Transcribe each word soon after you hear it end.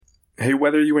Hey,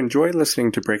 whether you enjoy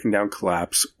listening to Breaking Down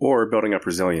Collapse or Building Up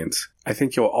Resilience, I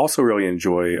think you'll also really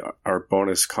enjoy our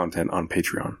bonus content on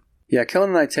Patreon. Yeah, Kellen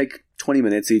and I take 20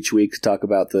 minutes each week to talk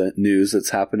about the news that's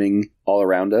happening all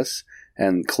around us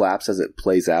and Collapse as it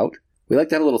plays out. We like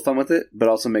to have a little fun with it, but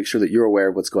also make sure that you're aware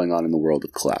of what's going on in the world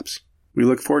of Collapse. We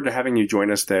look forward to having you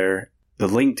join us there. The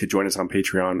link to join us on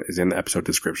Patreon is in the episode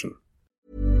description.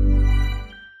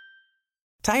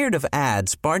 Tired of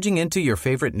ads barging into your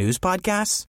favorite news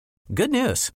podcasts? Good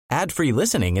news. Ad-free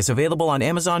listening is available on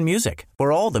Amazon Music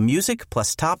for all the music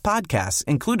plus top podcasts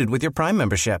included with your Prime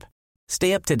membership.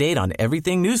 Stay up to date on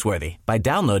everything newsworthy by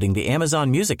downloading the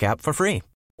Amazon Music app for free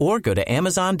or go to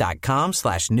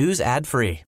amazon.com/news ad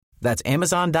free. That's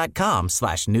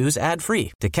amazon.com/news ad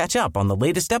free to catch up on the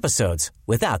latest episodes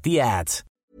without the ads.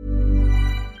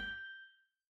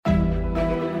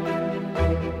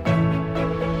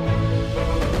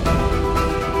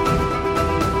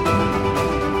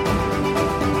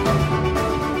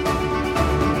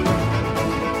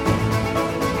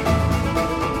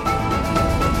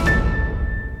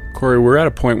 Corey, we're at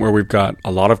a point where we've got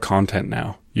a lot of content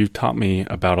now. You've taught me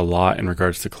about a lot in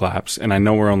regards to Collapse, and I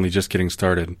know we're only just getting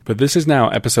started. But this is now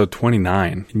episode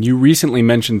 29. And you recently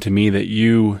mentioned to me that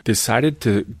you decided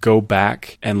to go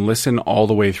back and listen all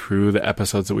the way through the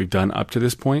episodes that we've done up to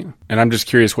this point. And I'm just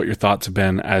curious what your thoughts have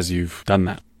been as you've done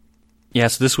that. Yeah,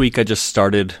 so this week I just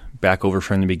started back over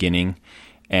from the beginning,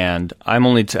 and I'm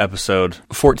only to episode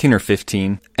 14 or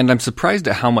 15, and I'm surprised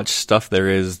at how much stuff there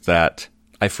is that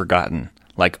I've forgotten.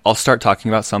 Like, I'll start talking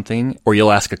about something, or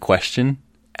you'll ask a question,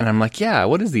 and I'm like, yeah,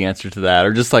 what is the answer to that?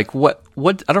 Or just like, what,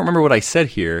 I don't remember what I said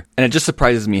here. And it just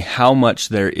surprises me how much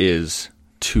there is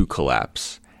to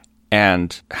Collapse,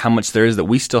 and how much there is that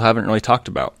we still haven't really talked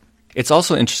about. It's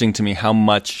also interesting to me how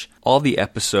much all the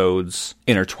episodes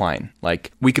intertwine.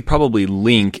 Like, we could probably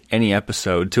link any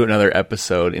episode to another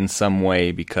episode in some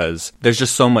way because there's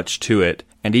just so much to it.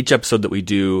 And each episode that we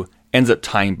do ends up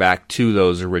tying back to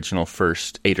those original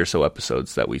first 8 or so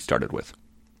episodes that we started with.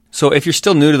 So if you're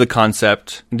still new to the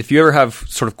concept, and if you ever have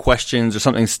sort of questions or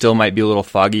something still might be a little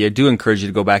foggy, I do encourage you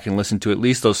to go back and listen to at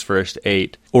least those first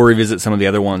 8, or revisit some of the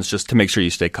other ones just to make sure you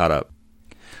stay caught up.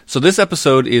 So this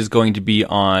episode is going to be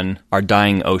on our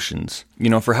dying oceans. You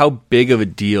know, for how big of a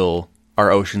deal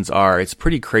our oceans are, it's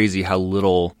pretty crazy how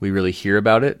little we really hear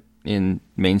about it in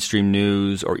mainstream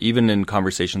news or even in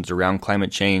conversations around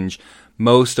climate change.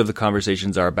 Most of the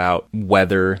conversations are about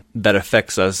weather that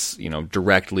affects us, you know,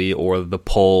 directly, or the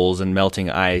poles and melting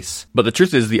ice. But the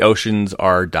truth is the oceans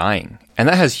are dying. And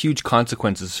that has huge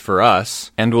consequences for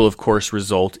us and will, of course,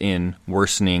 result in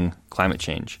worsening climate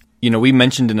change. You know, we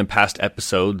mentioned in a past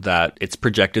episode that it's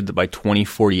projected that by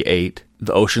 2048,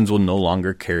 the oceans will no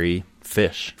longer carry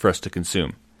fish for us to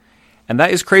consume. And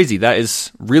that is crazy. That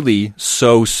is really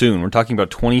so soon. We're talking about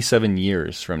 27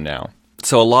 years from now.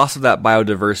 So a loss of that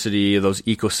biodiversity, those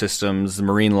ecosystems, the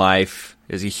marine life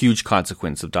is a huge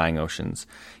consequence of dying oceans.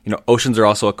 You know, oceans are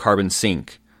also a carbon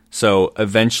sink. So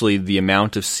eventually the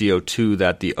amount of CO2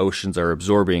 that the oceans are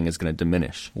absorbing is going to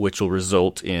diminish, which will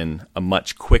result in a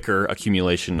much quicker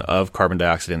accumulation of carbon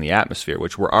dioxide in the atmosphere,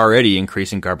 which we're already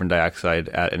increasing carbon dioxide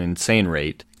at an insane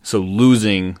rate. So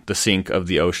losing the sink of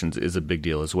the oceans is a big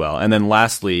deal as well. And then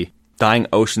lastly, dying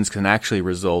oceans can actually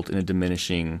result in a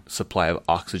diminishing supply of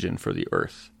oxygen for the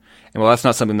Earth. And while that's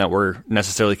not something that we're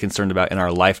necessarily concerned about in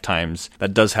our lifetimes,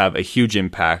 that does have a huge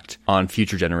impact on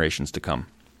future generations to come.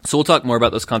 So we'll talk more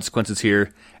about those consequences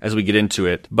here as we get into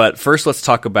it. But first, let's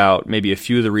talk about maybe a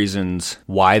few of the reasons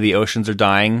why the oceans are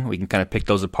dying. We can kind of pick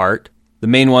those apart. The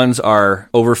main ones are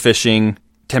overfishing,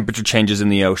 temperature changes in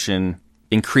the ocean,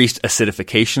 increased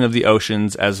acidification of the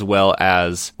oceans, as well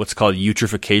as what's called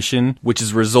eutrophication, which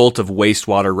is a result of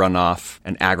wastewater runoff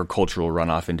and agricultural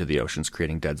runoff into the oceans,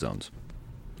 creating dead zones.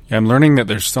 Yeah, I'm learning that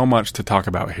there's so much to talk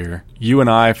about here. You and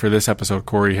I, for this episode,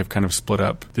 Corey, have kind of split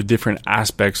up the different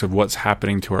aspects of what's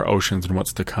happening to our oceans and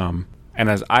what's to come. And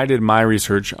as I did my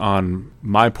research on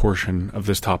my portion of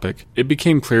this topic, it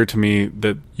became clear to me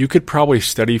that you could probably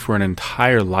study for an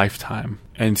entire lifetime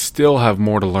and still have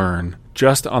more to learn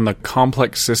just on the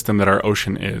complex system that our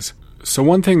ocean is. So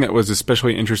one thing that was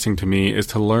especially interesting to me is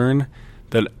to learn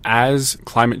that as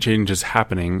climate change is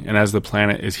happening and as the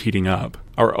planet is heating up,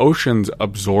 our oceans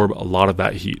absorb a lot of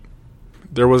that heat.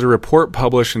 There was a report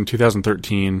published in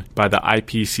 2013 by the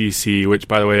IPCC, which,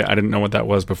 by the way, I didn't know what that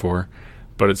was before,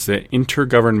 but it's the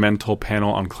Intergovernmental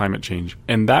Panel on Climate Change.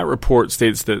 And that report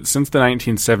states that since the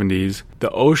 1970s,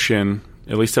 the ocean,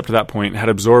 at least up to that point, had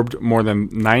absorbed more than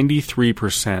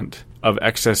 93% of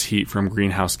excess heat from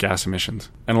greenhouse gas emissions.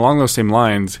 And along those same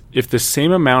lines, if the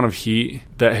same amount of heat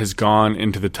that has gone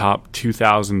into the top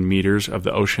 2,000 meters of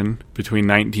the ocean between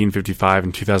 1955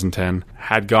 and 2010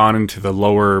 had gone into the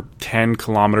lower 10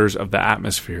 kilometers of the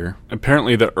atmosphere,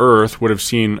 apparently the Earth would have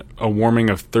seen a warming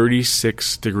of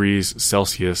 36 degrees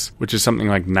Celsius, which is something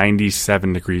like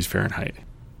 97 degrees Fahrenheit.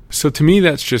 So to me,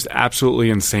 that's just absolutely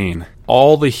insane.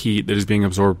 All the heat that is being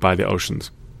absorbed by the oceans.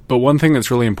 But one thing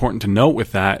that's really important to note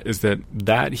with that is that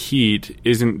that heat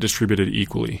isn't distributed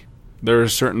equally. There are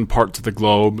certain parts of the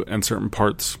globe and certain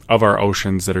parts of our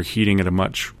oceans that are heating at a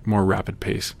much more rapid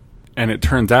pace. And it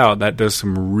turns out that does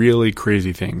some really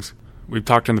crazy things. We've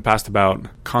talked in the past about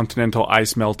continental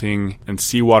ice melting and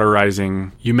seawater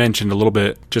rising. You mentioned a little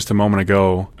bit just a moment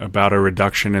ago about a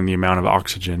reduction in the amount of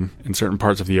oxygen in certain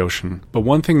parts of the ocean. But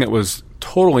one thing that was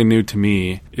totally new to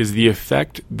me is the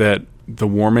effect that the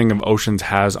warming of oceans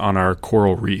has on our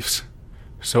coral reefs.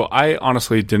 So I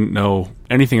honestly didn't know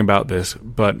anything about this,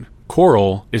 but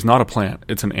coral is not a plant,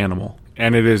 it's an animal.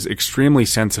 And it is extremely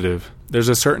sensitive. There's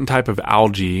a certain type of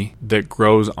algae that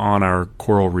grows on our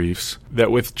coral reefs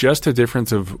that with just a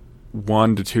difference of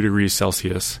 1 to 2 degrees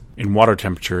Celsius in water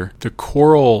temperature, the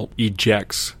coral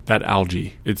ejects that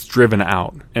algae. It's driven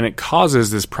out. And it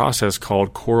causes this process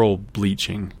called coral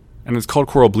bleaching. And it's called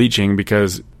coral bleaching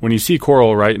because when you see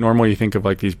coral, right, normally you think of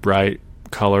like these bright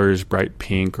colors, bright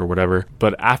pink or whatever.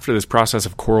 But after this process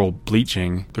of coral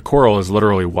bleaching, the coral is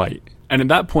literally white. And at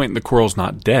that point, the coral's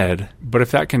not dead. But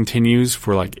if that continues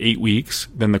for like 8 weeks,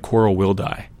 then the coral will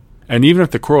die. And even if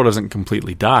the coral doesn't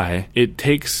completely die, it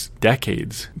takes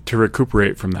decades to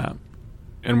recuperate from that.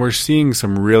 And we're seeing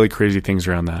some really crazy things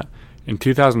around that. In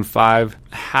 2005,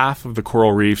 half of the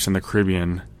coral reefs in the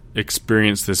Caribbean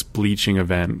experienced this bleaching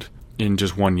event in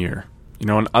just 1 year. You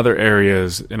know, in other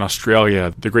areas, in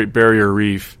Australia, the Great Barrier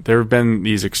Reef, there have been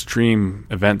these extreme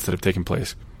events that have taken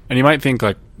place. And you might think,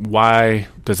 like, why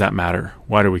does that matter?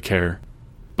 Why do we care?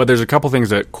 But there's a couple things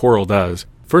that coral does.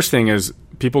 First thing is,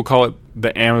 people call it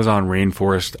the Amazon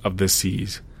rainforest of the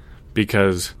seas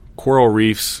because coral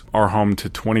reefs are home to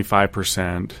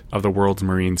 25% of the world's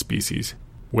marine species.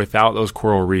 Without those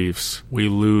coral reefs, we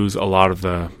lose a lot of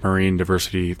the marine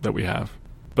diversity that we have.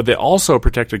 But they also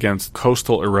protect against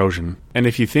coastal erosion. And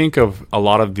if you think of a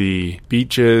lot of the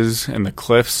beaches and the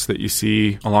cliffs that you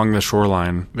see along the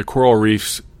shoreline, the coral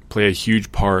reefs play a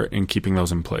huge part in keeping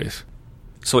those in place.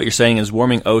 So what you're saying is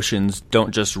warming oceans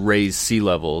don't just raise sea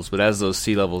levels, but as those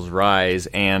sea levels rise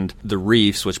and the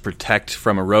reefs, which protect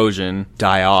from erosion,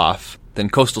 die off, then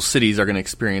coastal cities are going to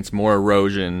experience more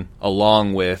erosion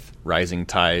along with rising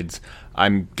tides.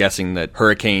 I'm guessing that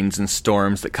hurricanes and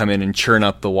storms that come in and churn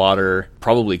up the water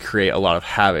probably create a lot of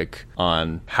havoc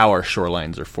on how our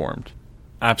shorelines are formed.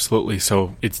 Absolutely.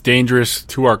 So it's dangerous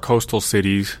to our coastal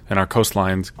cities and our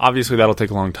coastlines. Obviously, that'll take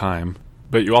a long time.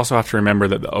 But you also have to remember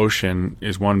that the ocean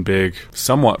is one big,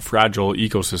 somewhat fragile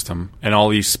ecosystem, and all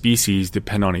these species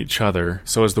depend on each other.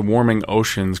 So as the warming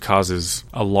oceans causes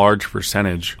a large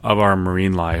percentage of our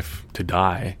marine life to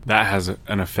die, that has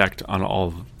an effect on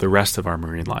all the rest of our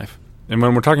marine life. And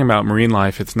when we're talking about marine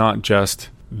life, it's not just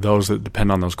those that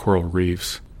depend on those coral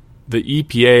reefs. The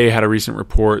EPA had a recent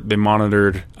report. They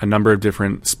monitored a number of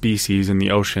different species in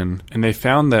the ocean, and they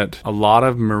found that a lot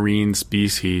of marine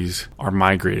species are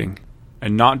migrating.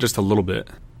 And not just a little bit.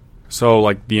 So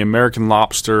like the American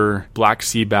lobster, black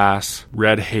sea bass,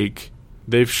 red hake,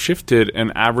 they've shifted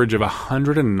an average of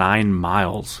 109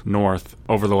 miles north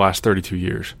over the last 32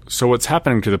 years. So what's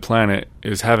happening to the planet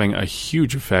is having a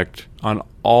huge effect on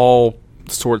all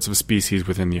sorts of species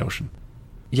within the ocean.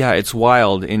 Yeah, it's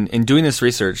wild. In doing this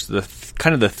research, the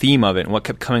theme of it and what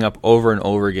kept coming up over and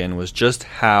over again was just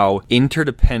how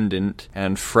interdependent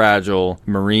and fragile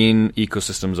marine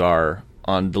ecosystems are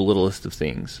on the littlest of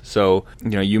things. So,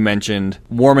 you mentioned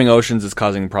warming oceans is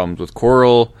causing problems with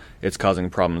coral, it's causing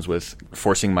problems with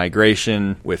forcing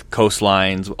migration, with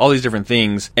coastlines, all these different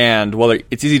things. And while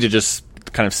it's easy to just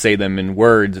kind of say them in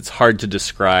words, it's hard to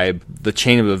describe the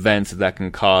chain of events that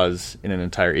can cause in an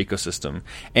entire ecosystem.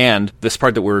 And this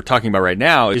part that we're talking about right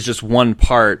now is just one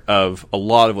part of a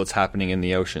lot of what's happening in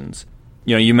the oceans.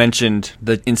 You mentioned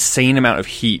the insane amount of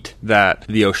heat that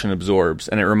the ocean absorbs,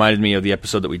 and it reminded me of the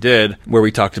episode that we did where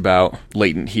we talked about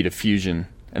latent heat of fusion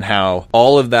and how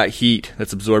all of that heat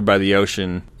that's absorbed by the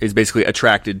ocean is basically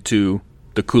attracted to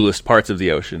the coolest parts of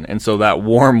the ocean. And so that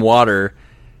warm water,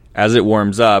 as it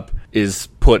warms up, is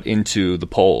put into the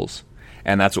poles.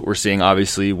 And that's what we're seeing,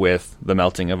 obviously, with the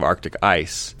melting of Arctic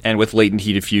ice. And with latent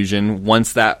heat of fusion,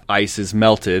 once that ice is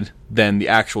melted, then the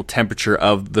actual temperature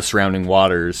of the surrounding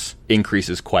waters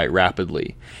increases quite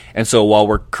rapidly. And so while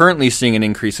we're currently seeing an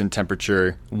increase in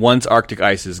temperature, once Arctic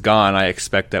ice is gone, I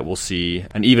expect that we'll see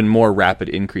an even more rapid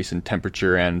increase in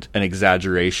temperature and an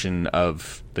exaggeration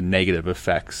of the negative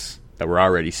effects that we're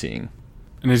already seeing.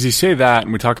 And as you say that,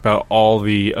 and we talk about all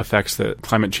the effects that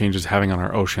climate change is having on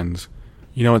our oceans,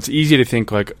 you know, it's easy to think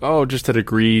like, oh, just a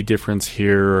degree difference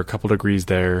here or a couple degrees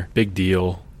there, big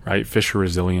deal, right? Fish are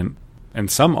resilient. And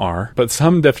some are, but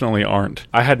some definitely aren't.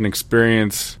 I had an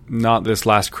experience, not this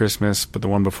last Christmas, but the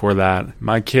one before that.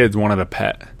 My kids wanted a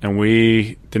pet, and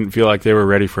we didn't feel like they were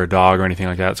ready for a dog or anything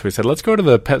like that. So we said, let's go to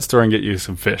the pet store and get you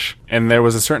some fish. And there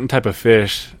was a certain type of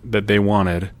fish that they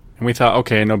wanted. And we thought,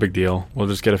 okay, no big deal. We'll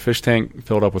just get a fish tank,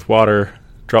 fill it up with water,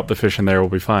 drop the fish in there, we'll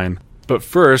be fine. But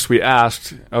first, we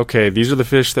asked, okay, these are the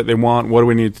fish that they want. What do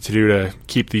we need to do to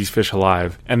keep these fish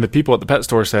alive? And the people at the pet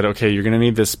store said, okay, you're going to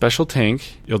need this special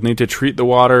tank. You'll need to treat the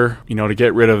water, you know, to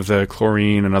get rid of the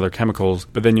chlorine and other chemicals.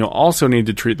 But then you'll also need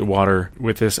to treat the water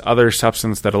with this other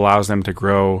substance that allows them to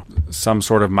grow some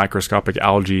sort of microscopic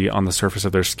algae on the surface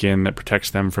of their skin that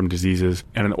protects them from diseases.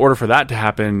 And in order for that to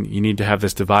happen, you need to have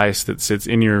this device that sits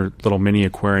in your little mini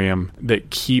aquarium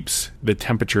that keeps the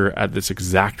temperature at this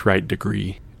exact right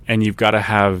degree. And you've got to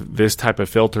have this type of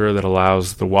filter that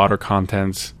allows the water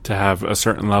contents to have a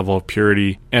certain level of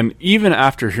purity. And even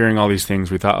after hearing all these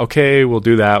things, we thought, okay, we'll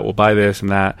do that. We'll buy this and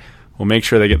that. We'll make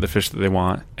sure they get the fish that they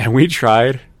want. And we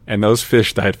tried, and those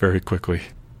fish died very quickly.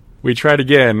 We tried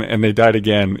again, and they died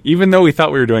again, even though we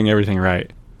thought we were doing everything right.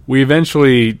 We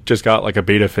eventually just got like a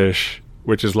betta fish,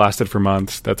 which has lasted for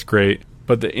months. That's great.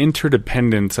 But the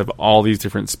interdependence of all these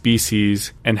different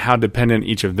species and how dependent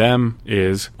each of them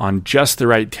is on just the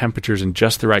right temperatures and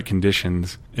just the right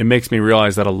conditions, it makes me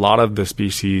realize that a lot of the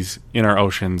species in our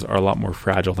oceans are a lot more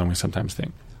fragile than we sometimes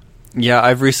think. Yeah,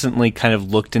 I've recently kind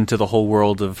of looked into the whole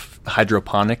world of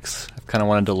hydroponics. I've kind of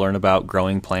wanted to learn about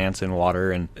growing plants in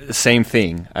water, and same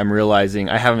thing. I'm realizing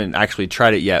I haven't actually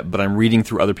tried it yet, but I'm reading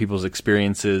through other people's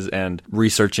experiences and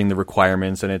researching the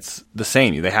requirements, and it's the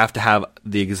same. They have to have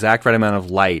the exact right amount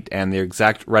of light and the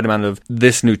exact right amount of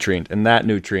this nutrient and that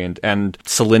nutrient and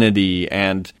salinity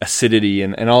and acidity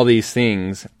and all these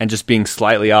things, and just being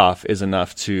slightly off is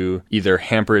enough to either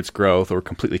hamper its growth or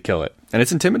completely kill it. And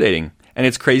it's intimidating. And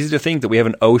it's crazy to think that we have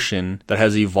an ocean that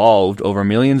has evolved over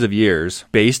millions of years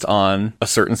based on a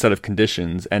certain set of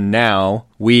conditions. And now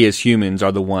we as humans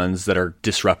are the ones that are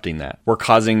disrupting that. We're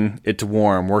causing it to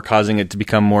warm. We're causing it to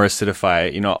become more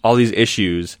acidified, you know, all these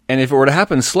issues. And if it were to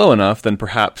happen slow enough, then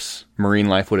perhaps marine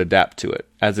life would adapt to it,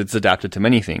 as it's adapted to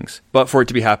many things. But for it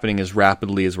to be happening as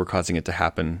rapidly as we're causing it to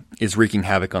happen is wreaking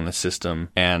havoc on the system,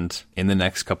 and in the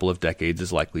next couple of decades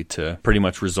is likely to pretty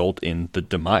much result in the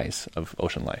demise of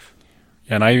ocean life.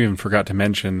 And I even forgot to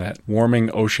mention that warming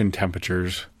ocean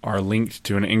temperatures are linked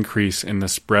to an increase in the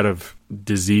spread of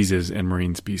diseases in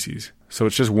marine species. So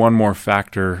it's just one more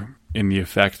factor in the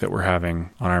effect that we're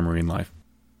having on our marine life.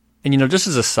 And, you know, just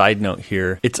as a side note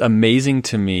here, it's amazing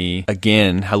to me,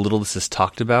 again, how little this is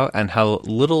talked about and how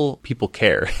little people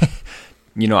care.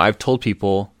 You know, I've told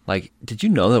people, like, did you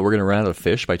know that we're going to run out of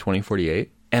fish by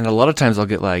 2048? And a lot of times I'll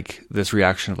get like this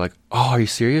reaction of like, oh, are you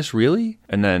serious? Really?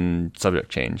 And then subject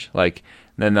change. Like,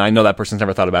 then I know that person's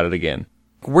never thought about it again.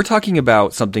 We're talking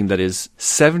about something that is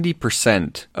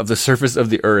 70% of the surface of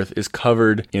the earth is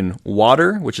covered in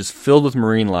water, which is filled with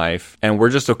marine life. And we're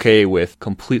just okay with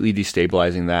completely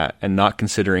destabilizing that and not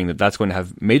considering that that's going to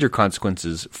have major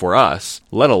consequences for us,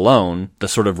 let alone the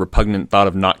sort of repugnant thought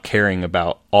of not caring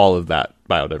about all of that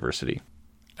biodiversity.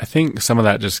 I think some of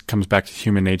that just comes back to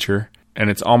human nature. And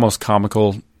it's almost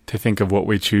comical to think of what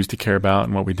we choose to care about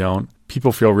and what we don't.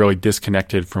 People feel really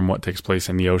disconnected from what takes place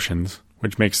in the oceans,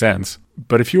 which makes sense.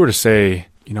 But if you were to say,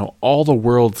 you know, all the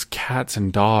world's cats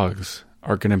and dogs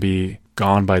are going to be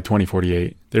gone by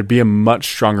 2048, there'd be a much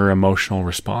stronger emotional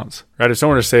response, right? If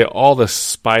someone were to say all the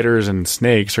spiders and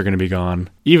snakes are going to be gone,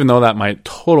 even though that might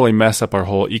totally mess up our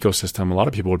whole ecosystem, a lot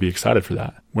of people would be excited for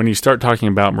that. When you start talking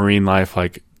about marine life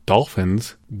like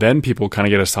dolphins, then people kind of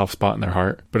get a soft spot in their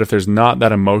heart. But if there's not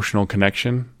that emotional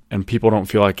connection and people don't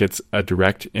feel like it's a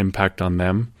direct impact on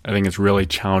them, I think it's really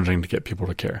challenging to get people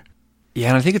to care. Yeah,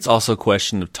 and I think it's also a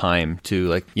question of time too.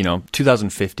 Like, you know,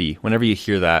 2050, whenever you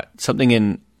hear that, something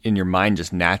in your mind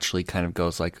just naturally kind of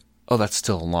goes like, oh, that's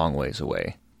still a long ways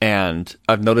away. And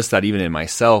I've noticed that even in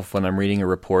myself when I'm reading a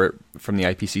report from the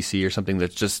IPCC or something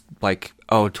that's just like,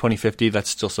 oh, 2050,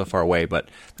 that's still so far away. But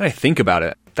then I think about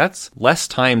it, that's less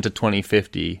time to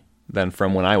 2050 than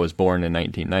from when I was born in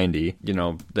 1990. You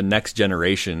know, the next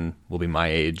generation will be my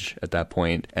age at that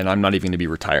point, and I'm not even going to be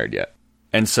retired yet.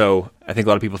 And so I think a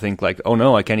lot of people think like, oh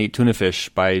no, I can't eat tuna fish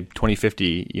by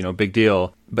 2050, big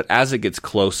deal. But as it gets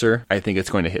closer, I think it's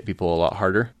going to hit people a lot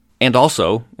harder. And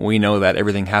also, we know that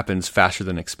everything happens faster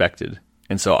than expected.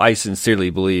 And so I sincerely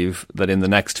believe that in the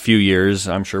next few years,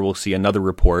 I'm sure we'll see another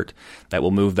report that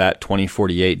will move that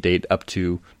 2048 date up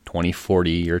to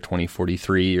 2040 or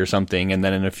 2043 or something. And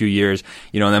then in a few years,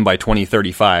 and then by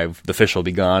 2035, the fish will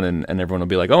be gone and everyone will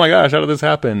be like, oh my gosh, how did this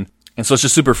happen? And so it's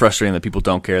just super frustrating that people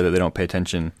don't care, that they don't pay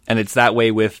attention. And it's that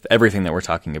way with everything that we're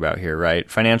talking about here, right?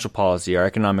 Financial policy, our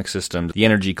economic system, the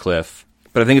energy cliff.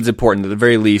 But I think it's important, at the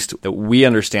very least, that we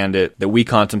understand it, that we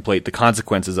contemplate the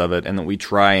consequences of it, and that we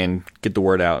try and get the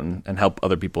word out and help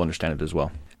other people understand it as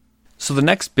well. So the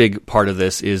next big part of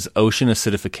this is ocean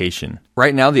acidification.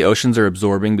 Right now, the oceans are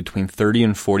absorbing between 30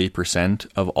 and 40%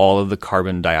 of all of the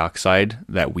carbon dioxide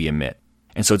that we emit.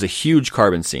 And so it's a huge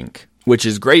carbon sink, which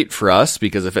is great for us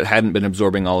because if it hadn't been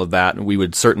absorbing all of that, we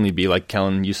would certainly be, like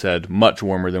Kellen, you said, much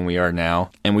warmer than we are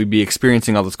now. And we'd be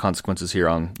experiencing all those consequences here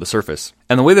on the surface.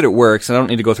 And the way that it works, and I don't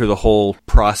need to go through the whole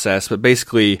process, but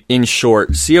basically, in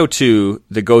short, CO2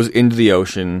 that goes into the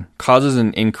ocean causes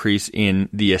an increase in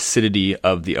the acidity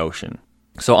of the ocean.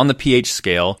 So on the pH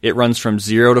scale, it runs from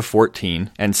 0 to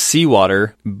 14, and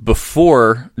seawater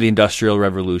before the Industrial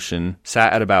Revolution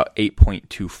sat at about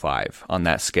 8.25 on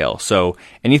that scale. So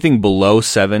anything below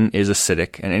 7 is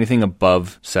acidic, and anything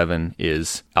above 7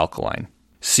 is alkaline.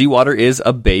 Seawater is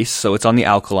a base, so it's on the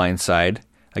alkaline side.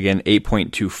 Again,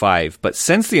 8.25. But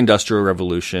since the Industrial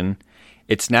Revolution,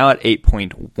 it's now at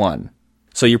 8.1.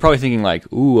 So you're probably thinking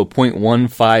like, ooh, a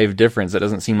 0.15 difference. That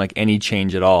doesn't seem like any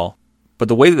change at all. But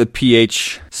the way that the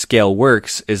pH scale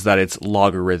works is that it's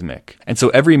logarithmic. And so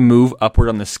every move upward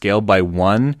on the scale by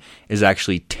 1 is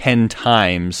actually 10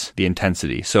 times the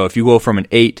intensity. So if you go from an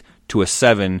 8 to a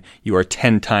 7, you are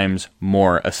 10 times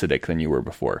more acidic than you were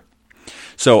before.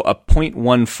 So a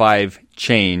 0.15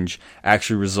 change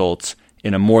actually results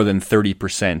in a more than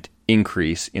 30%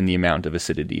 increase in the amount of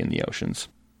acidity in the oceans,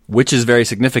 which is very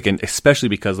significant, especially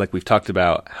because, like we've talked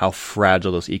about, how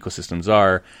fragile those ecosystems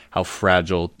are, how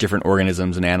fragile different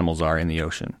organisms and animals are in the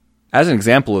ocean. As an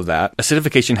example of that,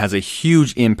 acidification has a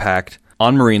huge impact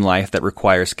on marine life that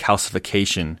requires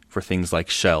calcification for things like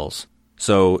shells.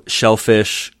 So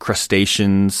shellfish,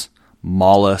 crustaceans,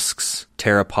 mollusks,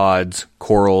 pteropods,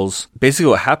 corals. Basically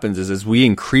what happens is as we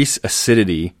increase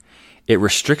acidity, it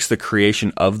restricts the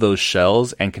creation of those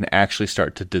shells and can actually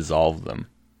start to dissolve them.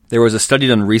 There was a study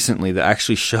done recently that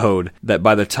actually showed that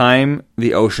by the time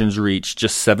the oceans reach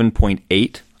just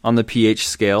 7.8 on the pH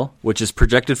scale, which is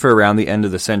projected for around the end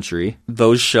of the century,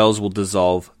 those shells will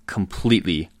dissolve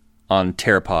completely on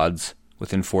pteropods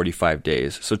within 45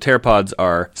 days. So pteropods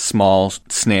are small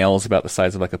snails about the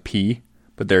size of like a pea,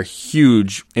 but they're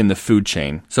huge in the food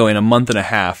chain. So in a month and a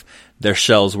half, their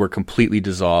shells were completely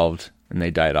dissolved and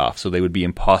they died off. So they would be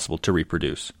impossible to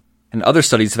reproduce. And other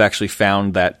studies have actually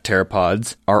found that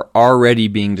pteropods are already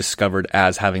being discovered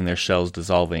as having their shells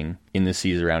dissolving in the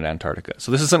seas around Antarctica. So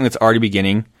this is something that's already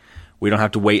beginning. We don't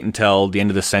have to wait until the end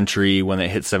of the century when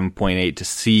it hits 7.8 to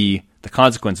see the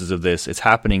consequences of this. It's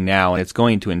happening now, and it's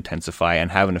going to intensify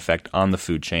and have an effect on the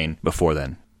food chain before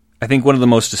then. I think one of the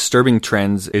most disturbing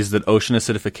trends is that ocean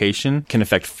acidification can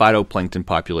affect phytoplankton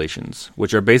populations,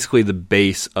 which are basically the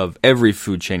base of every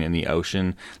food chain in the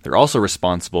ocean. They're also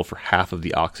responsible for half of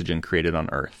the oxygen created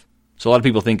on Earth. So a lot of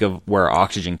people think of where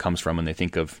oxygen comes from when they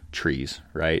think of trees,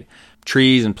 right?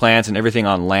 Trees and plants and everything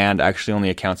on land actually only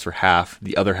accounts for half.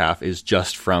 The other half is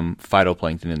just from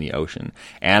phytoplankton in the ocean.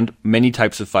 And many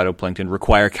types of phytoplankton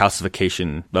require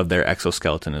calcification of their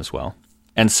exoskeleton as well.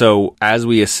 And so as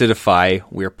we acidify,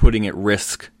 we are putting at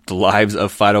risk the lives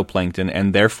of phytoplankton,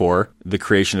 and therefore the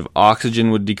creation of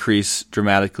oxygen would decrease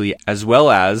dramatically, as well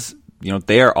as,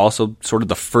 they are also sort of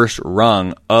the first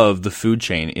rung of the food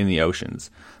chain in the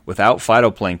oceans. Without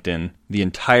phytoplankton, the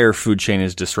entire food chain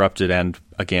is disrupted, and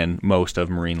again, most of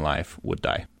marine life would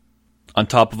die. On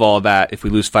top of all of that, if we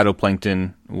lose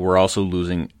phytoplankton, we're also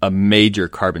losing a major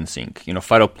carbon sink.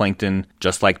 Phytoplankton,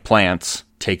 just like plants,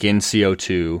 take in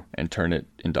CO2 and turn it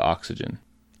into oxygen.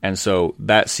 And so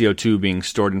that CO2 being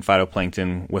stored in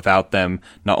phytoplankton, without them,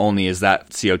 not only is that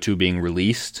CO2 being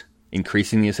released,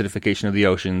 increasing the acidification of the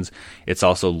oceans, it's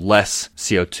also less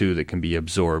CO2 that can be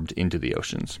absorbed into the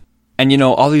oceans. And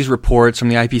all these reports from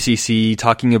the IPCC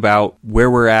talking about where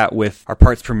we're at with our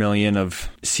parts per million of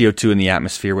CO2 in the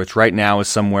atmosphere, which right now is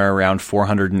somewhere around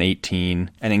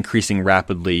 418 and increasing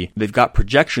rapidly. They've got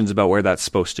projections about where that's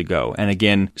supposed to go. And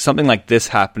again, something like this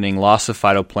happening, loss of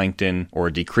phytoplankton or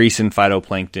a decrease in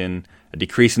phytoplankton, a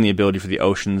decrease in the ability for the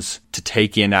oceans to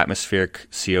take in atmospheric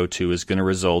CO2 is going to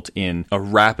result in a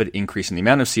rapid increase in the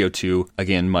amount of CO2,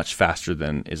 again, much faster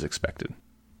than is expected.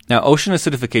 Now, ocean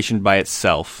acidification by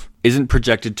itself isn't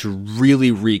projected to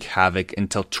really wreak havoc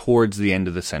until towards the end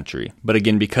of the century. But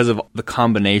again, because of the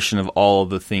combination of all of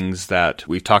the things that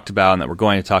we've talked about and that we're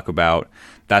going to talk about,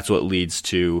 that's what leads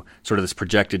to sort of this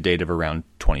projected date of around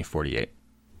 2048.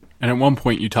 And at one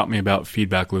point you taught me about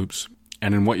feedback loops.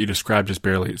 And in what you described just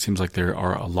barely, it seems like there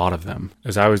are a lot of them.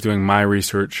 As I was doing my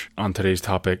research on today's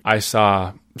topic, I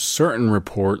saw certain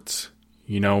reports,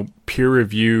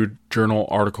 peer-reviewed journal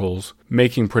articles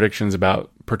making predictions about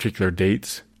particular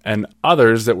dates, and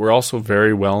others that were also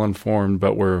very well informed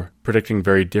but were predicting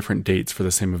very different dates for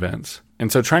the same events.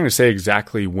 And so trying to say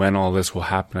exactly when all this will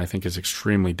happen, I think, is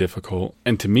extremely difficult.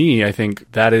 And to me, I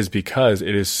think that is because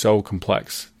it is so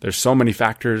complex. There's so many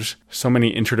factors, so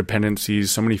many interdependencies,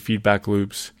 so many feedback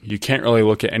loops. You can't really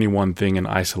look at any one thing in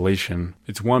isolation.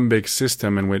 It's one big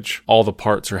system in which all the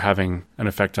parts are having an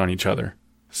effect on each other.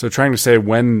 So trying to say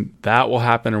when that will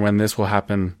happen or when this will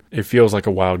happen, it feels like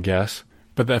a wild guess.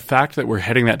 But the fact that we're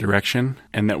heading that direction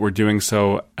and that we're doing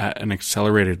so at an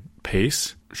accelerated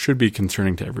pace should be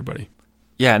concerning to everybody.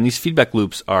 Yeah, and these feedback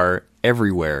loops are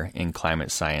everywhere in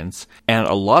climate science. And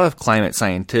a lot of climate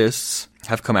scientists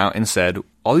have come out and said,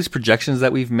 all these projections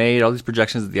that we've made, all these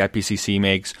projections that the IPCC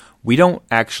makes, we don't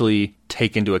actually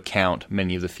take into account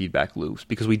many of the feedback loops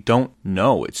because we don't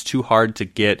know. It's too hard to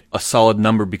get a solid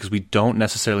number because we don't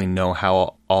necessarily know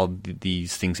how all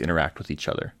these things interact with each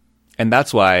other. And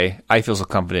that's why I feel so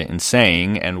confident in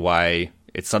saying, and why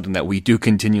it's something that we do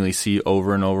continually see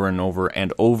over and over and over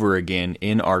and over again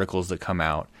in articles that come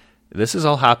out. This is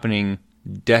all happening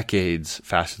decades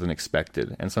faster than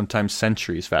expected, and sometimes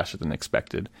centuries faster than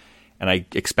expected. And I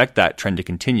expect that trend to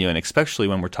continue, and especially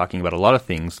when we're talking about a lot of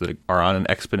things that are on an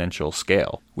exponential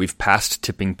scale. We've passed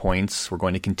tipping points. We're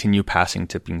going to continue passing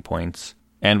tipping points.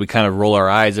 And we kind of roll our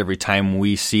eyes every time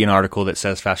we see an article that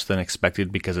says faster than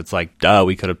expected because it's like, duh,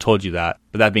 we could have told you that.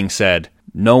 But that being said,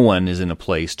 no one is in a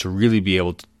place to really be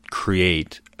able to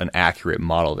create an accurate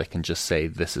model that can just say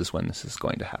this is when this is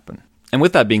going to happen. And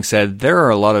with that being said, there are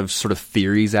a lot of sort of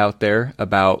theories out there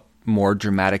about more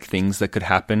dramatic things that could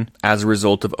happen as a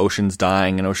result of oceans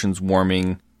dying and oceans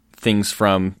warming. Things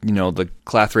from, the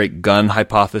clathrate gun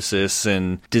hypothesis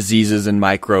and diseases and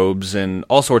microbes and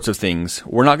all sorts of things.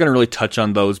 We're not going to really touch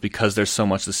on those because there's so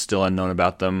much that's still unknown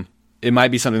about them. It might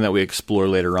be something that we explore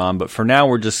later on, but for now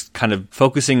we're just kind of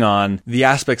focusing on the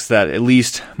aspects that at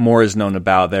least more is known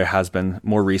about. There has been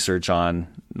more research on,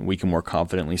 we can more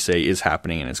confidently say is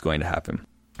happening and is going to happen.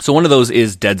 So one of those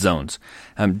is dead zones.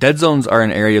 Dead zones are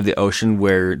an area of the ocean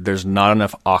where there's not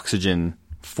enough oxygen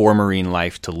for marine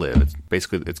life to live.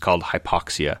 It's called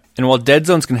hypoxia. And while dead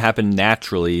zones can happen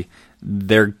naturally,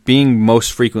 they're being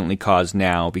most frequently caused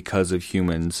now because of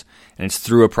humans, and it's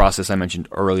through a process I mentioned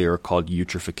earlier called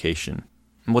eutrophication.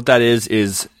 And what that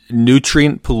is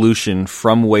nutrient pollution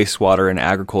from wastewater and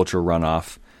agriculture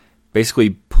runoff,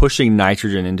 basically pushing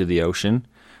nitrogen into the ocean,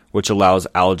 which allows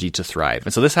algae to thrive.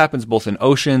 And so this happens both in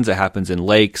oceans, it happens in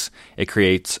lakes, it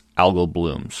creates algal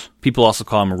blooms. People also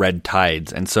call them red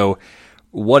tides. And so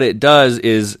what it does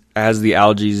is, as the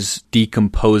algae's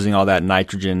decomposing all that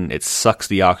nitrogen, it sucks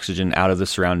the oxygen out of the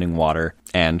surrounding water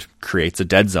and creates a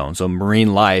dead zone. So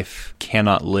marine life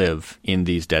cannot live in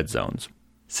these dead zones.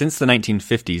 Since the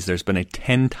 1950s, there's been a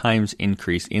 10 times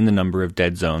increase in the number of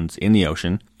dead zones in the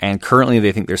ocean, and currently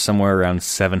they think there's somewhere around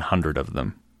 700 of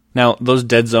them. Now, those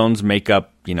dead zones make up,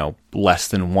 less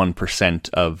than 1%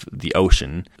 of the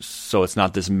ocean, so it's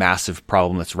not this massive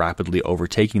problem that's rapidly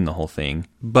overtaking the whole thing.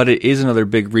 But it is another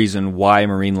big reason why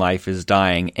marine life is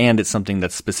dying, and it's something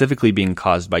that's specifically being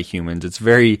caused by humans. It's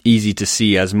very easy to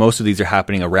see, as most of these are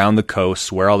happening around the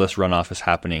coasts where all this runoff is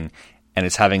happening, and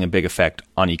it's having a big effect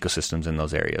on ecosystems in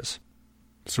those areas.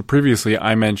 So previously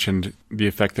I mentioned the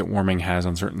effect that warming has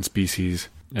on certain species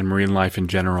and marine life in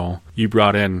general. You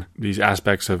brought in these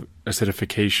aspects of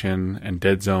acidification and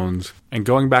dead zones. And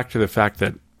going back to the fact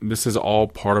that this is all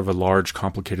part of a large,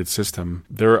 complicated system,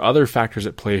 there are other factors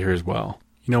at play here as well.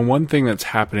 One thing that's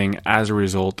happening as a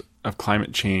result of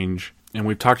climate change, and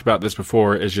we've talked about this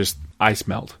before, is just ice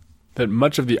melt. That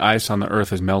much of the ice on the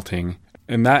Earth is melting,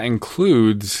 and that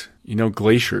includes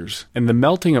glaciers. And the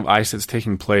melting of ice that's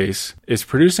taking place is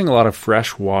producing a lot of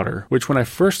fresh water, which when I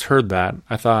first heard that,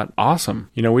 I thought, awesome.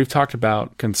 We've talked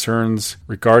about concerns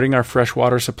regarding our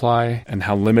freshwater supply and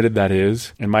how limited that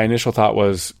is. And my initial thought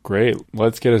was, great,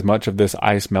 let's get as much of this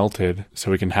ice melted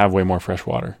so we can have way more fresh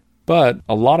water. But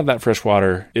a lot of that fresh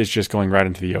water is just going right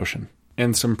into the ocean.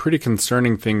 And some pretty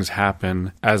concerning things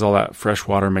happen as all that fresh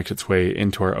water makes its way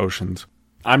into our oceans.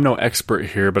 I'm no expert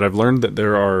here, but I've learned that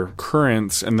there are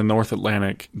currents in the North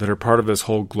Atlantic that are part of this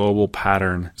whole global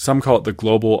pattern. Some call it the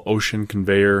global ocean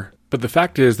conveyor. But the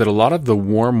fact is that a lot of the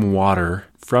warm water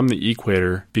from the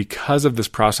equator, because of this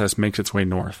process, makes its way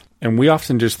north. And we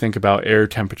often just think about air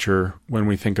temperature when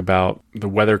we think about the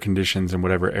weather conditions in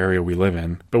whatever area we live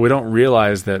in. But we don't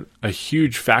realize that a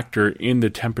huge factor in the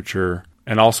temperature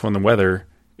and also in the weather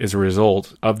is a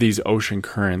result of these ocean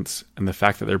currents and the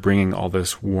fact that they're bringing all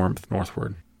this warmth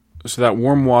northward. So that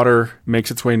warm water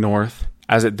makes its way north.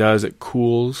 As it does, it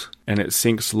cools and it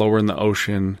sinks lower in the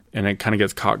ocean, and it kind of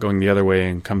gets caught going the other way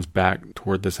and comes back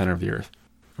toward the center of the earth.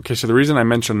 Okay, so the reason I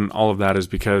mention all of that is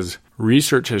because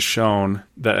research has shown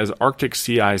that as Arctic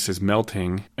sea ice is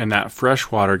melting and that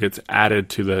fresh water gets added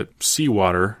to the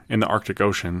seawater in the Arctic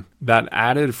Ocean, that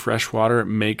added fresh water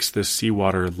makes the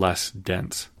seawater less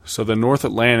dense. So the North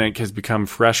Atlantic has become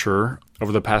fresher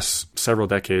over the past several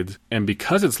decades, and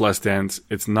because it's less dense,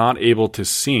 it's not able to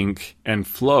sink and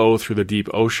flow through the deep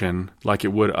ocean like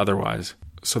it would otherwise.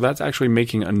 So that's actually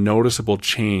making a noticeable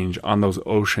change on those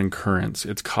ocean currents.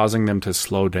 It's causing them to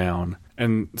slow down.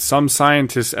 And some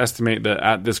scientists estimate that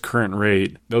at this current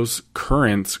rate, those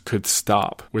currents could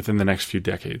stop within the next few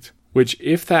decades, which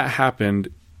if that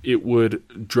happened, it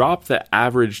would drop the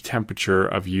average temperature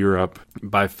of Europe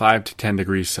by 5 to 10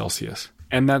 degrees Celsius.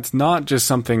 And that's not just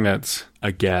something that's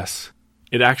a guess.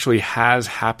 It actually has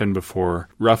happened before,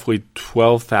 roughly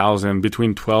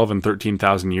between 12 and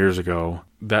 13,000 years ago.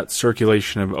 That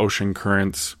circulation of ocean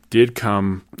currents did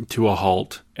come to a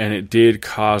halt, and it did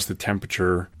cause the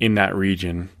temperature in that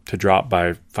region to drop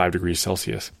by 5 degrees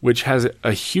Celsius, which has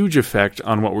a huge effect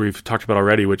on what we've talked about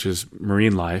already, which is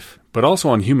marine life, but also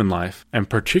on human life, and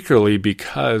particularly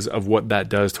because of what that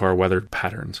does to our weather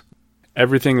patterns.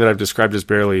 Everything that I've described as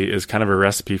barely is kind of a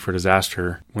recipe for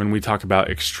disaster when we talk about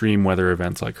extreme weather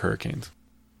events like hurricanes.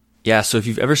 Yeah, so if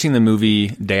you've ever seen the movie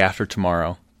Day After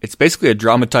Tomorrow, it's basically a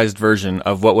dramatized version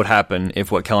of what would happen if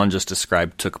what Kellen just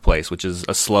described took place, which is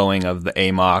a slowing of the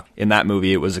AMOC. In that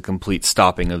movie, it was a complete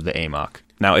stopping of the AMOC.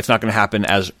 Now, it's not going to happen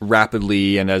as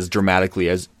rapidly and as dramatically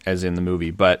as in the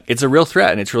movie, but it's a real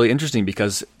threat, and it's really interesting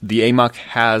because the AMOC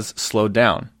has slowed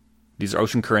down. These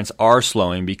ocean currents are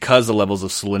slowing because the levels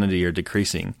of salinity are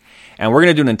decreasing. And we're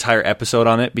going to do an entire episode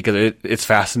on it because it's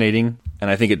fascinating, and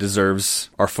I think it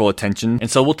deserves our full attention. And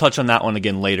so we'll touch on that one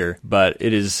again later, but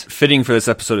it is fitting for this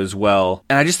episode as well.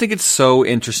 And I just think it's so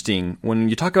interesting when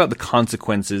you talk about the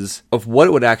consequences of what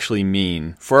it would actually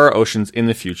mean for our oceans in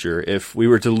the future if we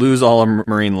were to lose all our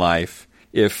marine life,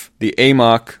 if the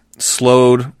AMOC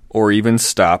slowed or even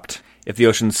stopped, if the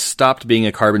ocean stopped being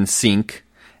a carbon sink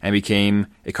and became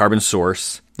a carbon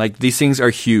source. Like, these things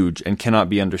are huge and cannot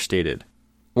be understated.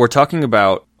 We're talking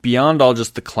about, beyond all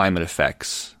just the climate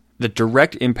effects, the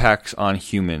direct impacts on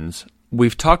humans.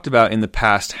 We've talked about in the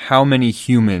past how many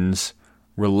humans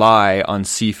rely on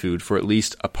seafood for at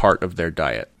least a part of their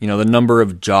diet. You know, the number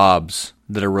of jobs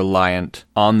that are reliant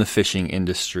on the fishing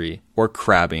industry or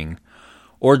crabbing,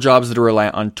 or jobs that are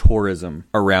reliant on tourism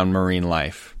around marine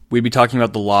life. We'd be talking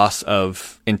about the loss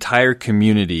of entire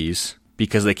communities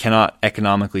because they cannot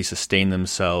economically sustain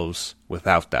themselves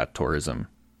without that tourism.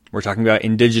 We're talking about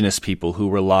indigenous people who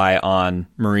rely on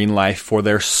marine life for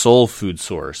their sole food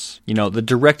source. You know, the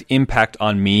direct impact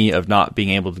on me of not being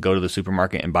able to go to the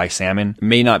supermarket and buy salmon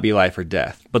may not be life or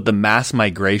death, but the mass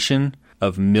migration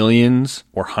of millions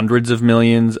or hundreds of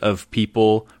millions of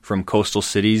people from coastal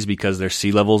cities because their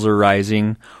sea levels are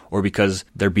rising, or because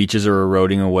their beaches are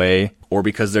eroding away, or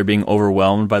because they're being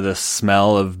overwhelmed by the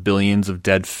smell of billions of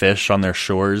dead fish on their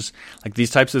shores. Like, these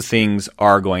types of things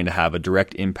are going to have a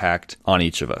direct impact on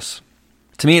each of us.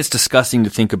 To me, it's disgusting to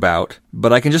think about,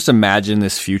 but I can just imagine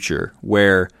this future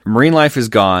where marine life is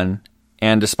gone,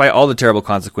 and despite all the terrible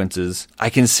consequences, I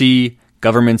can see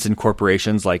governments and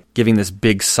corporations like giving this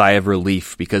big sigh of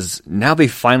relief because now they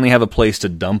finally have a place to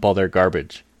dump all their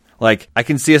garbage. Like, I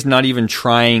can see us not even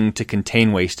trying to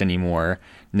contain waste anymore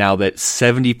now that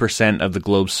 70% of the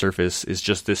globe's surface is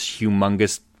just this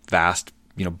humongous, vast,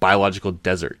 biological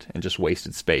desert and just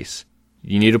wasted space.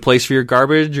 You need a place for your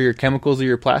garbage or your chemicals or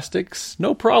your plastics?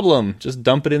 No problem. Just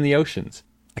dump it in the oceans.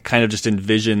 I kind of just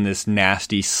envision this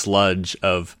nasty sludge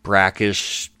of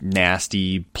brackish,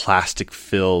 nasty,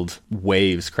 plastic-filled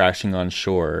waves crashing on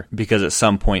shore because at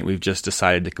some point we've just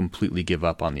decided to completely give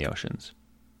up on the oceans.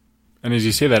 And as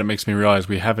you say that, it makes me realize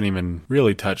we haven't even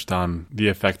really touched on the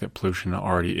effect that pollution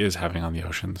already is having on the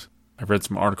oceans. I've read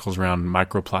some articles around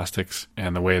microplastics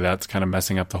and the way that's kind of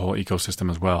messing up the whole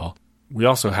ecosystem as well. We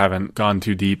also haven't gone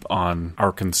too deep on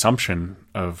our consumption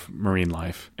of marine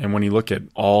life. And when you look at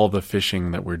all the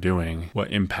fishing that we're doing,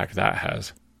 what impact that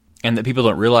has. And that people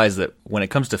don't realize that when it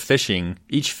comes to fishing,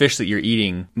 each fish that you're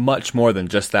eating, much more than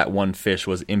just that one fish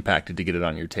was impacted to get it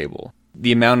on your table.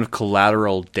 The amount of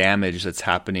collateral damage that's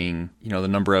happening, the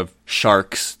number of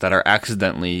sharks that are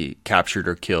accidentally captured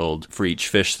or killed for each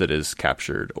fish that is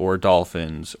captured, or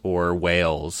dolphins, or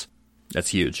whales, that's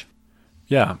huge.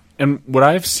 Yeah. And what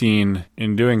I've seen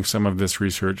in doing some of this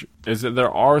research is that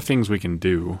there are things we can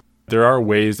do. There are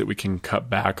ways that we can cut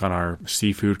back on our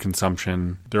seafood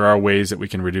consumption. There are ways that we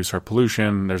can reduce our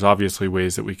pollution. There's obviously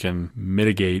ways that we can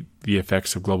mitigate the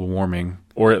effects of global warming,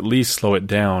 or at least slow it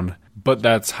down. But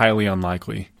that's highly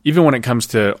unlikely. Even when it comes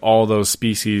to all those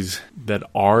species that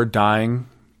are dying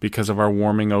because of our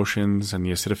warming oceans and the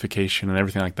acidification and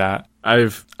everything like that,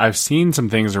 I've seen some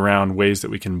things around ways that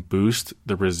we can boost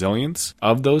the resilience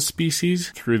of those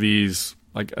species through these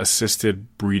like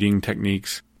assisted breeding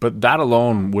techniques. But that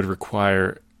alone would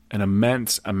require an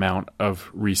immense amount of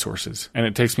resources. And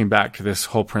it takes me back to this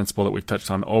whole principle that we've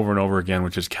touched on over and over again,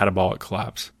 which is catabolic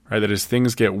collapse. Right? That as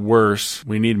things get worse,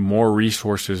 we need more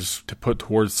resources to put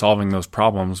towards solving those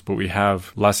problems, but we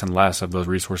have less and less of those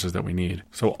resources that we need.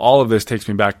 So all of this takes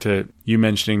me back to you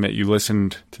mentioning that you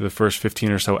listened to the first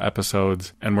 15 or so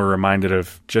episodes and were reminded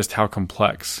of just how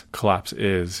complex collapse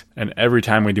is. And every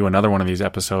time we do another one of these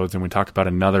episodes and we talk about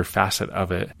another facet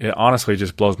of it, it honestly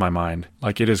just blows my mind.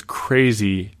 Like, it is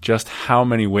crazy just how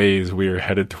many ways we are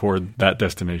headed toward that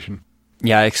destination.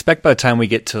 Yeah, I expect by the time we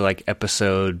get to like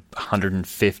episode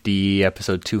 150,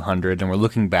 episode 200, and we're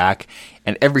looking back,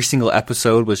 and every single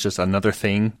episode was just another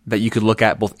thing that you could look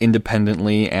at both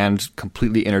independently and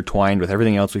completely intertwined with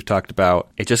everything else we've talked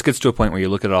about. It just gets to a point where you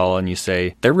look at it all and you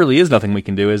say, there really is nothing we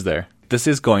can do, is there? This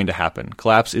is going to happen.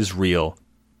 Collapse is real.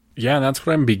 Yeah, and that's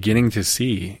what I'm beginning to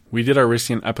see. We did our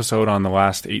recent episode on the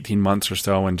last 18 months or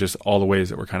so and just all the ways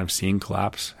that we're kind of seeing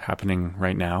collapse happening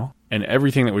right now. And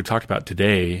everything that we've talked about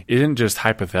today isn't just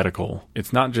hypothetical.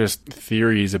 It's not just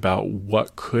theories about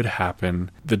what could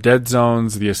happen. The dead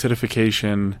zones, the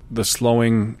acidification, the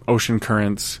slowing ocean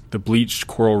currents, the bleached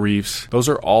coral reefs, those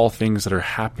are all things that are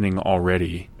happening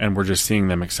already, and we're just seeing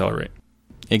them accelerate.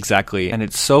 Exactly. And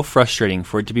it's so frustrating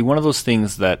for it to be one of those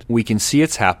things that we can see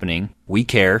it's happening, we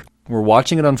care, we're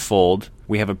watching it unfold,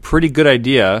 we have a pretty good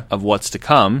idea of what's to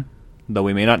come, though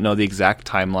we may not know the exact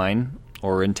timeline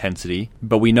or intensity,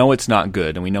 but we know it's not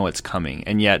good and we know it's coming,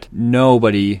 and yet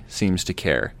nobody seems to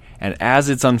care. And as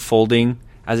it's unfolding,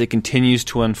 as it continues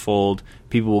to unfold,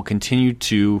 people will continue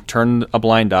to turn a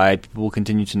blind eye, people will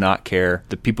continue to not care.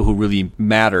 The people who really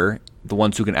matter, the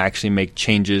ones who can actually make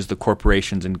changes, the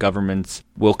corporations and governments,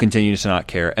 will continue to not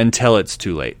care until it's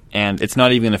too late. And it's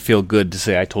not even going to feel good to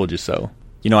say, I told you so.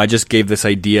 I just gave this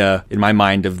idea in my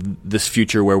mind of this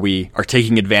future where we are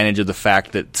taking advantage of the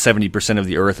fact that 70% of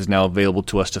the earth is now available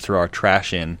to us to throw our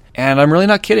trash in. And I'm really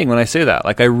not kidding when I say that.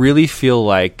 Like, I really feel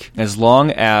like as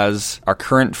long as our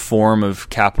current form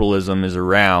of capitalism is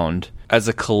around, as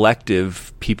a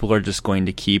collective, people are just going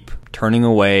to keep turning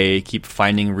away, keep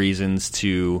finding reasons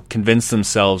to convince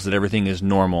themselves that everything is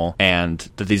normal and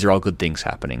that these are all good things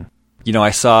happening.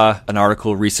 I saw an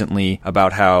article recently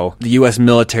about how the U.S.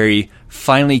 military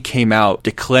finally came out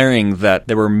declaring that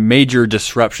there were major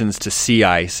disruptions to sea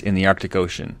ice in the Arctic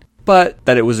Ocean, but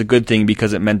that it was a good thing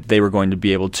because it meant they were going to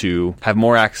be able to have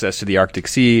more access to the Arctic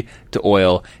Sea, to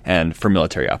oil, and for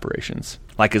military operations.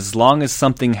 Like, as long as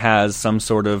something has some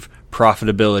sort of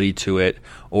profitability to it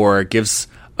or gives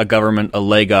a government a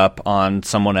leg up on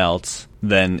someone else,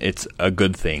 then it's a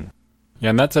good thing. Yeah,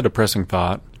 and that's a depressing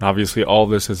thought. Obviously, all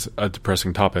this is a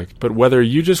depressing topic. But whether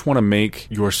you just want to make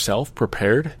yourself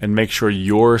prepared and make sure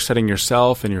you're setting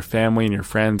yourself and your family and your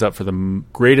friends up for the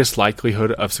greatest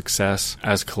likelihood of success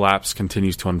as collapse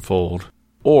continues to unfold,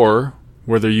 or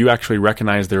whether you actually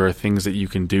recognize there are things that you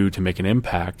can do to make an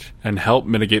impact and help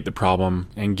mitigate the problem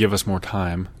and give us more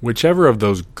time, whichever of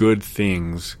those good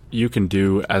things you can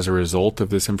do as a result of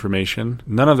this information,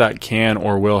 none of that can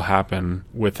or will happen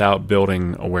without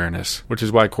building awareness, which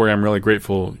is why, Corey, I'm really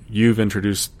grateful you've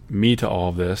introduced me to all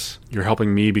of this. You're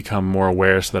helping me become more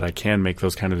aware so that I can make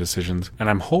those kind of decisions. And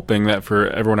I'm hoping that for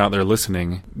everyone out there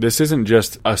listening, this isn't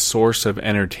just a source of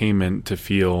entertainment to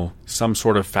feel some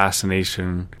sort of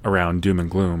fascination around doom and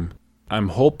gloom. I'm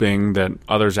hoping that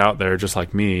others out there, just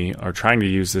like me, are trying to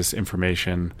use this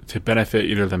information to benefit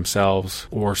either themselves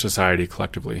or society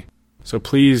collectively. So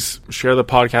please share the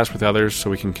podcast with others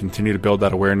so we can continue to build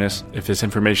that awareness. If this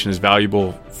information is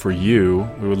valuable for you,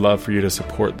 we would love for you to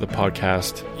support the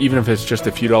podcast, even if it's just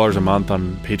a few dollars a month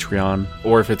on Patreon,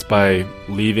 or if it's by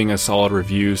leaving a solid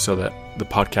review so that the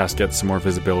podcast gets some more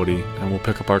visibility. And we'll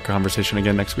pick up our conversation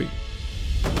again next week.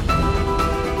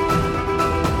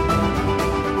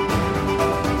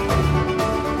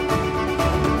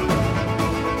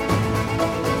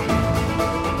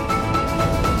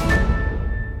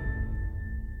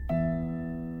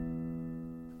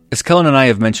 As Kellen and I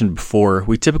have mentioned before,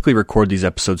 we typically record these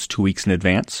episodes 2 weeks in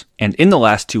advance. And in the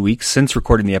last 2 weeks since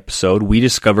recording the episode, we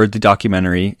discovered the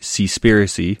documentary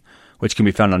Seaspiracy, which can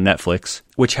be found on Netflix,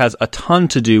 which has a ton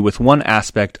to do with one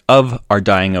aspect of our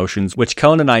dying oceans, which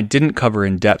Kellen and I didn't cover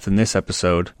in depth in this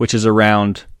episode, which is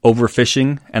around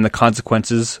overfishing and the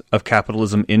consequences of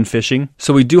capitalism in fishing.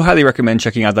 So we do highly recommend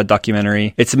checking out that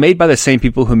documentary. It's made by the same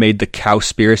people who made the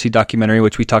Cowspiracy documentary,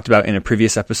 which we talked about in a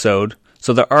previous episode.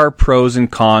 So there are pros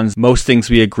and cons. Most things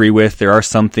we agree with. There are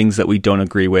some things that we don't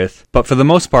agree with. But for the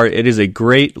most part, it is a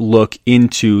great look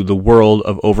into the world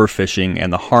of overfishing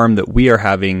and the harm that we are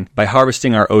having by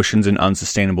harvesting our oceans in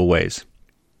unsustainable ways.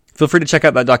 Feel free to check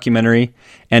out that documentary.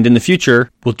 And in the future,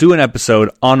 we'll do an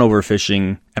episode on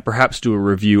overfishing and perhaps do a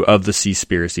review of the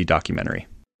Seaspiracy documentary.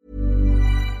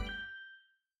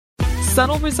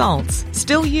 Subtle results,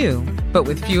 still you, but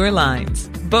with fewer lines.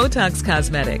 Botox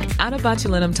Cosmetic, out of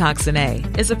botulinum toxin A,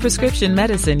 is a prescription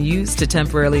medicine used to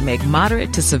temporarily make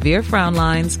moderate to severe frown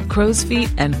lines, crow's feet,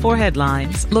 and forehead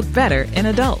lines look better in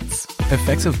adults.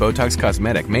 Effects of Botox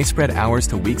Cosmetic may spread hours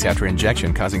to weeks after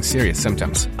injection, causing serious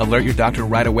symptoms. Alert your doctor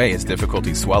right away as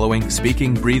difficulty swallowing,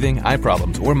 speaking, breathing, eye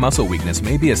problems, or muscle weakness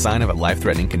may be a sign of a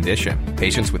life-threatening condition.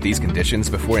 Patients with these conditions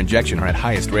before injection are at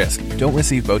highest risk. Don't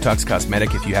receive Botox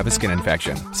Cosmetic if you have a skin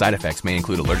infection. Side effects may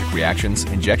include allergic reactions,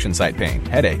 injection site pain,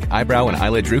 headache, eyebrow and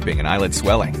eyelid drooping, and eyelid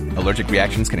swelling. Allergic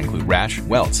reactions can include rash,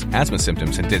 welts, asthma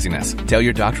symptoms, and dizziness. Tell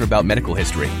your doctor about medical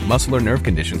history, muscle or nerve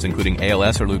conditions including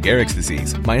ALS or Lou Gehrig's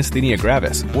disease, myasthenia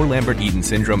gravis, or Lambert-Eaton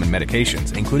syndrome, and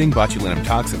medications, including botulinum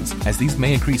toxins, as these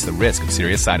may increase the risk of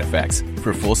serious side effects.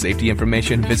 For full safety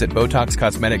information, visit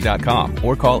BotoxCosmetic.com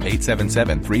or call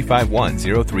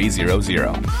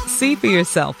 877-351-0300. See for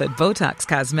yourself at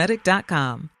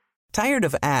BotoxCosmetic.com. Tired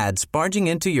of ads barging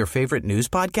into your favorite news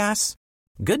podcasts?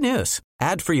 Good news.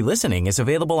 Ad-free listening is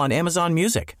available on Amazon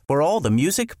Music for all the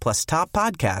music plus top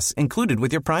podcasts included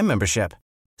with your Prime membership.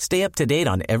 Stay up to date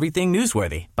on everything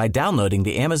newsworthy by downloading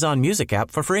the Amazon Music app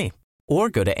for free or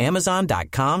go to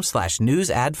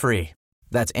amazon.com/news ad free.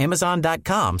 That's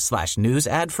amazon.com/news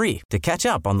ad free to catch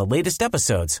up on the latest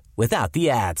episodes without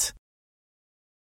the ads.